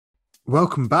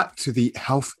Welcome back to the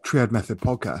Health Triad Method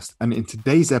podcast. And in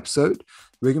today's episode,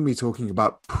 we're going to be talking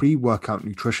about pre-workout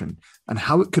nutrition and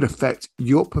how it could affect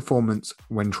your performance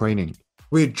when training.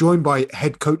 We're joined by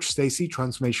head coach Stacey,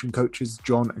 transformation coaches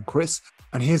John and Chris.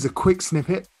 And here's a quick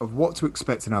snippet of what to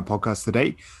expect in our podcast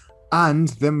today. And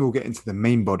then we'll get into the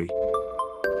main body.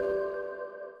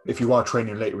 If you are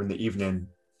training later in the evening,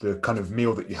 the kind of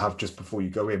meal that you have just before you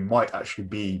go in might actually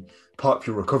be part of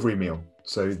your recovery meal.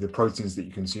 So the proteins that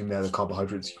you consume there, the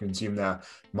carbohydrates you consume there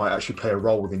might actually play a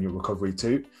role within your recovery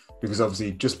too. Because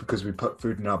obviously just because we put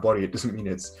food in our body, it doesn't mean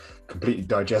it's completely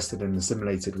digested and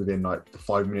assimilated within like the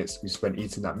 5 minutes we spent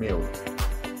eating that meal.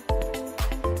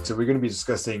 So we're going to be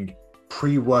discussing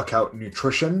pre-workout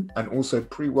nutrition and also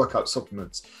pre-workout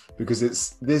supplements, because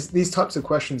these types of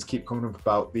questions keep coming up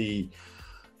about the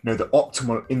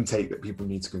optimal intake that people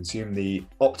need to consume, the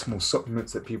optimal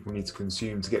supplements that people need to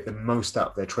consume to get the most out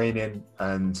of their training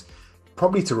and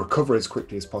probably to recover as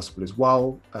quickly as possible as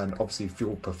well, and obviously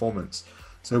fuel performance.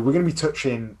 So we're going to be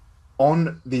touching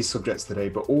on these subjects today,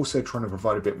 but also trying to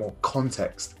provide a bit more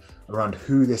context around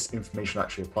who this information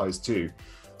actually applies to.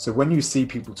 So when you see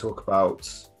people talk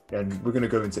about, and we're going to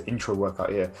go into intro workout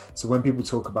here, so when people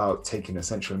talk about taking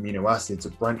essential amino acids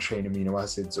or branch chain amino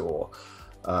acids or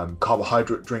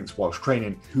carbohydrate drinks whilst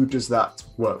training, who does that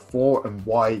work for and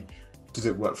why does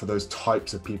it work for those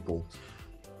types of people?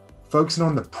 Focusing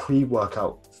on the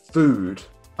pre-workout food,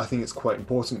 I think it's quite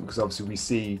important, because obviously we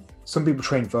see some people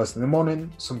train first in the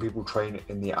morning, some people train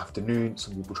in the afternoon,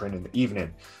 some people train in the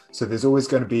evening. So there's always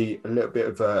going to be a little bit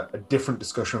of a different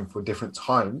discussion for different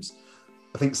times.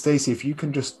 I think, Stacey, if you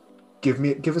can just give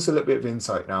us a little bit of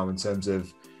insight now in terms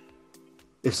of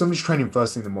if somebody's training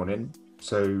first thing in the morning,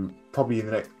 so probably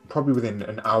within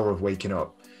an hour of waking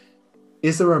up,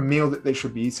 is there a meal that they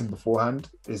should be eating beforehand?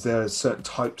 Is there certain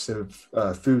types of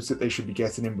foods that they should be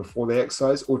getting in before they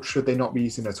exercise, or should they not be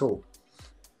eating at all?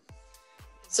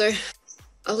 So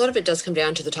a lot of it does come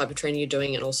down to the type of training you're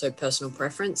doing and also personal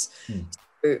preference.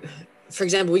 So, for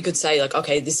example, we could say like,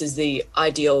 okay, this is the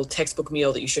ideal textbook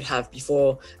meal that you should have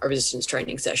before a resistance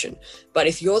training session. But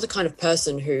if you're the kind of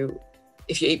person who,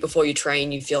 if you eat before you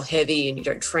train, you feel heavy and you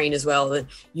don't train as well, then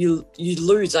you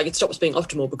lose, like it stops being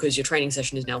optimal because your training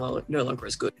session is now no longer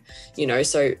as good,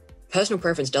 so personal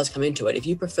preference does come into it. If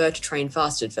you prefer to train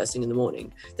fasted first thing in the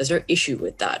morning, there's no issue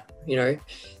with that.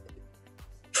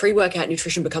 Pre-workout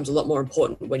nutrition becomes a lot more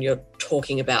important when you're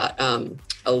talking about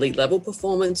elite level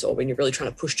performance, or when you're really trying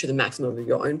to push to the maximum of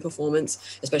your own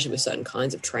performance, especially with certain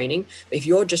kinds of training. But if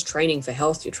you're just training for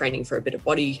health, you're training for a bit of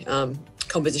body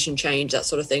composition change, that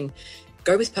sort of thing,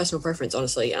 go with personal preference,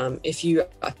 honestly. If you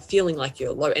are feeling like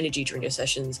you're low energy during your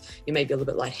sessions, you may be a little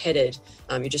bit lightheaded,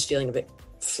 you're just feeling a bit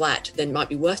flat, then it might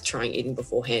be worth trying eating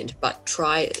beforehand. But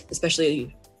try,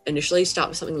 especially initially, start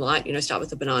with something light, start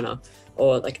with a banana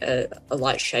or like a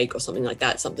light shake or something like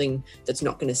that, something that's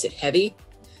not going to sit heavy,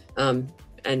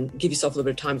 and give yourself a little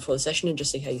bit of time before the session and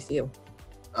just see how you feel.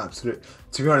 Absolutely.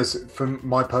 To be honest, from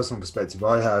my personal perspective,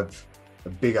 I have a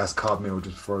big ass carb meal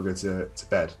just before I go to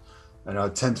bed. And I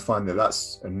tend to find that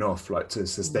that's enough, like, to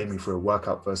sustain me for a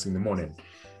workout first thing in the morning.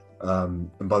 And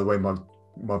by the way,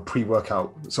 my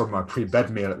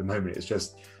pre-bed meal at the moment is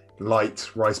just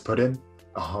light rice pudding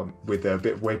with a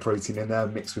bit of whey protein in there,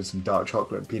 mixed with some dark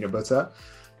chocolate and peanut butter.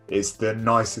 It's the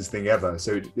nicest thing ever.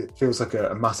 So it feels like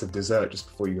a massive dessert just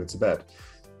before you go to bed.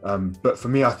 But for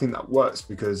me, I think that works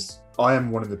because I am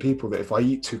one of the people that if I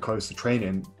eat too close to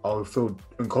training, I'll feel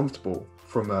uncomfortable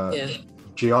from a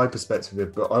GI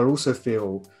perspective, but I also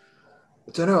feel,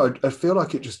 I don't know, I feel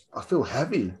like I feel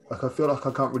heavy. Like I feel like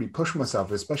I can't really push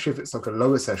myself, especially if it's like a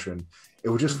lower session. It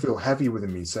will just feel heavy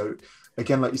within me. So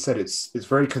again, like you said, it's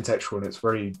very contextual and it's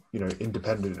very,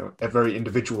 independent, very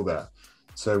individual there.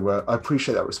 So I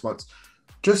appreciate that response.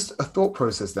 Just a thought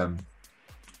process then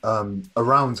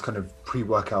around kind of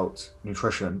pre-workout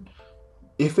nutrition.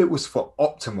 If it was for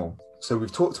optimal, so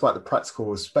we've talked about the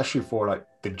practical, especially for like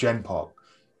the gen part.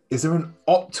 Is there an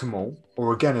optimal,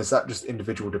 or again, is that just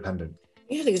individual dependent?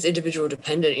 I think it's individual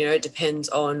dependent. It depends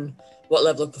on what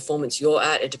level of performance you're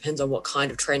at. It depends on what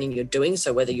kind of training you're doing.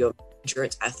 So whether you're an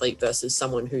endurance athlete versus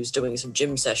someone who's doing some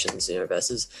gym sessions,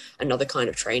 versus another kind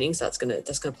of training. So that's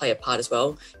gonna play a part as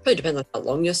well. Probably depends on how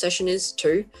long your session is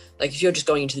too. Like if you're just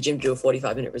going into the gym to do a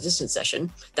 45-minute resistance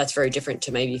session, that's very different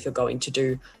to maybe if you're going to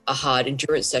do a hard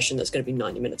endurance session that's going to be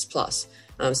 90 minutes plus.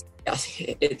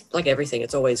 Like everything,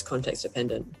 it's always context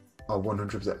dependent. Oh,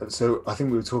 100%. So I think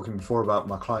we were talking before about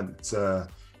my client that's a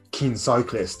keen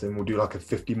cyclist and will do like a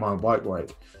 50-mile bike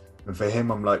ride. And for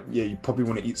him, I'm like, yeah, you probably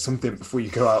want to eat something before you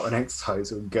go out and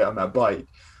exercise or get on that bike.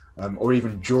 or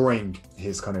even during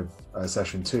his kind of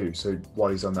session too. So while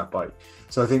he's on that bike.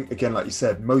 So I think, again, like you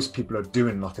said, most people are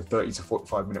doing like a 30 to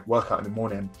 45 minute workout in the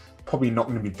morning, probably not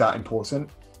going to be that important.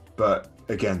 But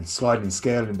again, sliding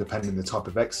scale and depending on the type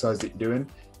of exercise that you're doing,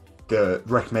 the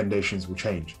recommendations will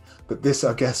change. But this,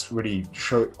 I guess, really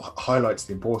highlights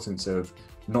the importance of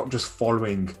not just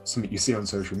following something you see on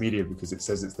social media because it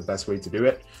says it's the best way to do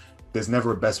it. There's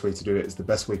never a best way to do it. It's the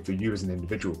best way for you as an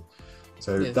individual.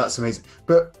 So that's amazing.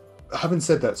 But having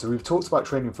said that, so we've talked about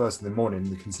training first in the morning,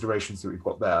 the considerations that we've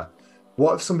got there.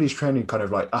 What if somebody's training kind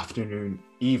of like afternoon,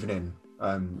 evening?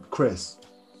 Chris?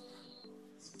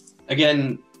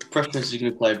 Again, preference is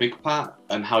going to play a big part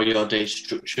and how your day is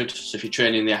structured. So if you're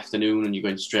training in the afternoon and you're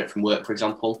going straight from work, for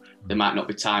example, there might not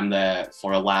be time there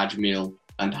for a large meal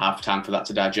and have time for that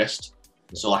to digest.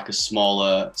 So like a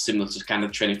smaller, similar to kind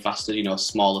of training faster, a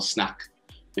smaller snack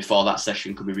before that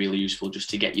session could be really useful just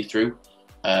to get you through.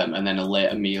 And then a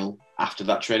later meal after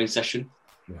that training session.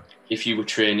 Yeah. If you were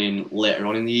training later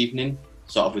on in the evening,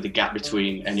 sort of with a gap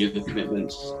between any other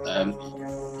commitments,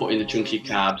 putting the chunky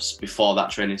carbs before that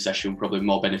training session probably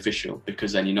more beneficial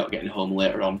because then you're not getting home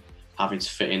later on having to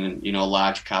fit in,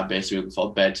 large carb-based meal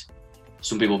before bed.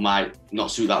 Some people might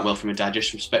not suit that well from a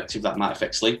digestion perspective. That might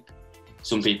affect sleep.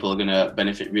 Some people are going to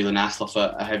benefit really nicely off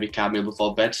a heavy carb meal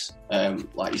before bed.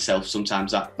 Like yourself,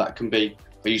 sometimes that can be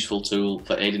a useful tool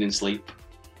for aiding in sleep.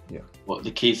 Yeah. But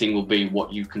the key thing will be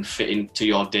what you can fit into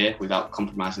your day without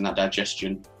compromising that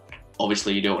digestion.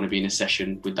 Obviously, you don't want to be in a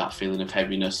session with that feeling of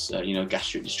heaviness,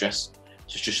 gastric distress.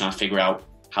 So it's just trying to figure out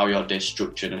how your day is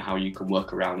structured and how you can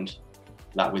work around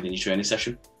that within your training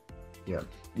session.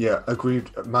 Yeah, agreed.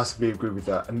 Massively agree with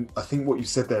that. And I think what you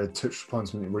said there touched upon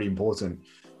something really important.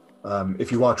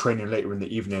 If you are training later in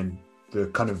the evening, the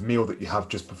kind of meal that you have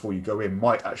just before you go in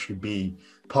might actually be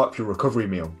part of your recovery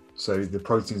meal. So the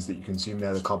proteins that you consume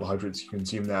there, the carbohydrates you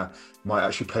consume there might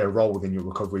actually play a role within your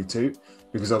recovery too.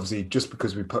 Because obviously just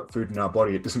because we put food in our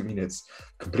body, it doesn't mean it's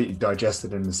completely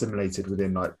digested and assimilated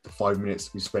within like the 5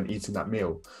 minutes we spent eating that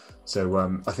meal. So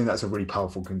I think that's a really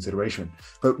powerful consideration.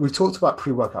 But we've talked about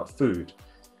pre-workout food.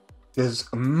 There's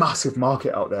a massive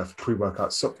market out there for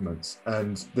pre-workout supplements,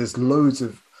 and there's loads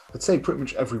of, I'd say pretty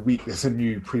much every week there's a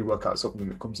new pre-workout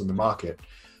supplement that comes on the market.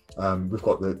 We've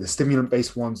got the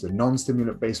stimulant-based ones, the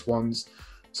non-stimulant-based ones.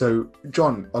 So,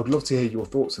 John, I'd love to hear your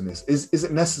thoughts on this. Is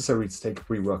it necessary to take a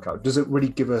pre-workout? Does it really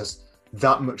give us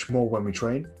that much more when we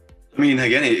train? I mean,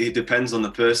 again, it depends on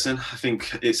the person. I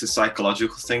think it's a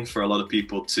psychological thing for a lot of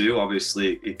people too.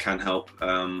 Obviously, it can help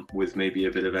with maybe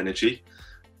a bit of energy.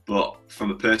 But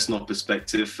from a personal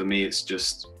perspective, for me, it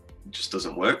just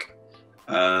doesn't work.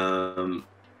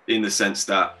 In the sense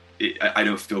that I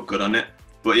don't feel good on it.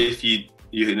 But if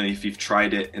if you've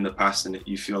tried it in the past and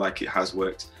you feel like it has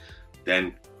worked,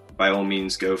 then by all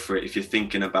means go for it. If you're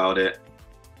thinking about it,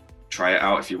 try it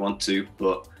out if you want to.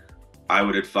 But I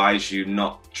would advise you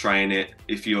not trying it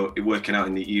if you're working out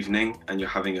in the evening and you're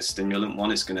having a stimulant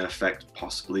one. It's going to affect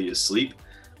possibly your sleep.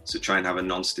 So try and have a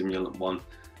non-stimulant one.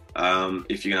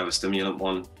 If you're going to have a stimulant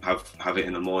one, have it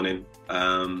in the morning.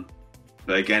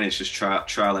 But again, it's just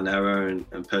trial and error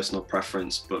and personal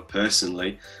preference. But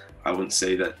personally, I wouldn't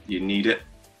say that you need it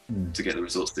to get the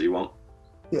results that you want.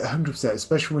 Yeah, 100%,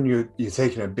 especially when you're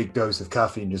taking a big dose of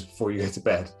caffeine just before you go to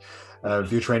bed.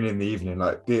 If you're training in the evening,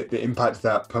 like the impact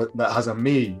that has on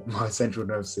me, my central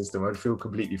nervous system, I'd feel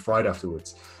completely fried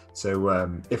afterwards.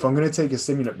 So if I'm going to take a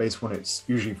stimulant-based one, it's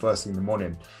usually first thing in the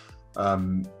morning.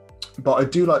 But I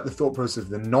do like the thought process of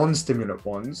the non-stimulant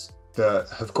ones that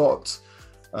have got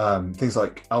things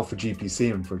like alpha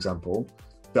GPC, for example,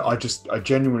 that I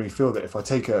genuinely feel that if I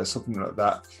take a supplement like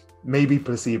that, maybe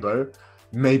placebo,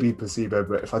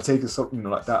 but if I take a supplement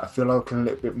like that, I feel like I'm a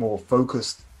little bit more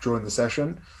focused during the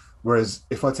session. Whereas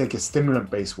if I take a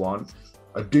stimulant-based one,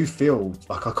 I do feel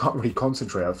like I can't really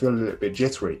concentrate. I feel a little bit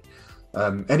jittery.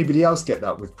 Anybody else get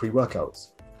that with pre-workouts?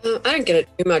 I don't get it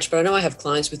too much, but I know I have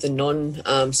clients with the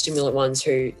non-stimulant ones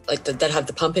who like that have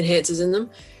the pump enhancers in them,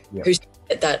 who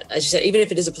get that, as you said, even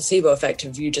if it is a placebo effect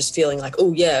of you just feeling like,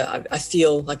 oh yeah, I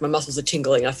feel like my muscles are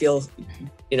tingling. I feel,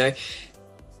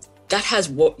 that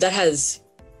has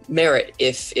merit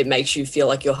if it makes you feel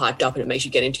like you're hyped up and it makes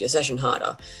you get into your session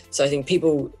harder. So I think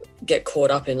people get caught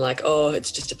up in like, oh,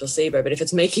 it's just a placebo, but if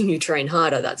it's making you train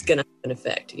harder, that's going to have an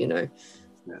effect, Yeah.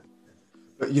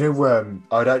 But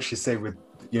I'd actually say with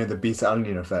the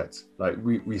beta-alanine effect, like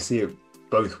we see it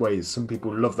both ways. Some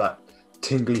people love that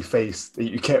tingly face that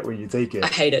you get when you take it. I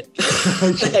hate it.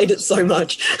 I hate it so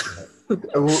much.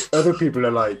 Other people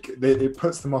are like, it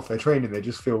puts them off their training. They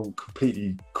just feel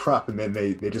completely crap, and then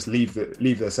they just leave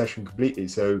their session completely.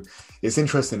 So it's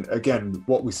interesting. Again,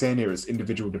 what we're saying here is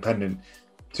individual dependent.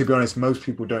 to be honest, most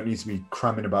people don't need to be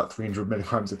cramming about 300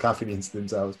 milligrams of caffeine into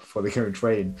themselves before they go and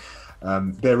train.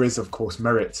 There is, of course,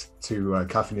 merit to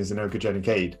caffeine as an ergogenic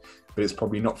aid, but it's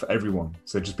probably not for everyone.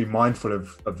 So just be mindful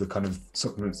of the kind of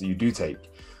supplements that you do take.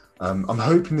 I'm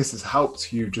hoping this has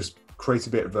helped you just create a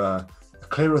bit of a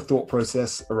clearer thought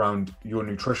process around your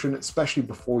nutrition, especially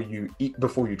before you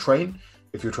train.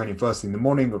 If you're training first thing in the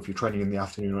morning, or if you're training in the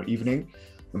afternoon or evening,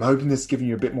 I'm hoping this is giving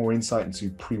you a bit more insight into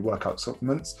pre-workout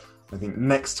supplements. I think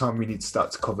next time we need to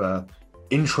start to cover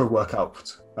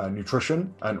intra-workout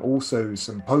nutrition and also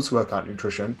some post-workout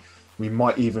nutrition. We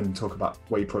might even talk about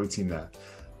whey protein there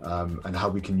and how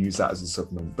we can use that as a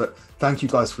supplement. But thank you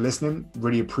guys for listening.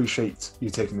 Really appreciate you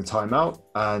taking the time out,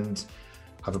 and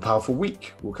have a powerful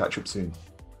week. We'll catch up soon.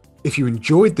 If you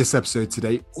enjoyed this episode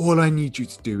today, all I need you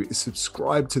to do is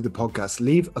subscribe to the podcast,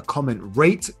 leave a comment,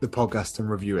 rate the podcast, and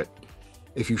review it.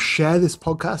 If you share this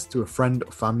podcast to a friend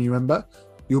or family member,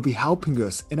 you'll be helping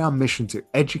us in our mission to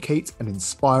educate and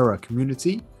inspire our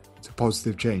community to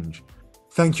positive change.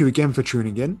 Thank you again for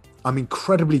tuning in. I'm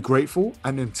incredibly grateful,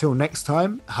 and until next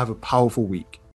time, have a powerful week.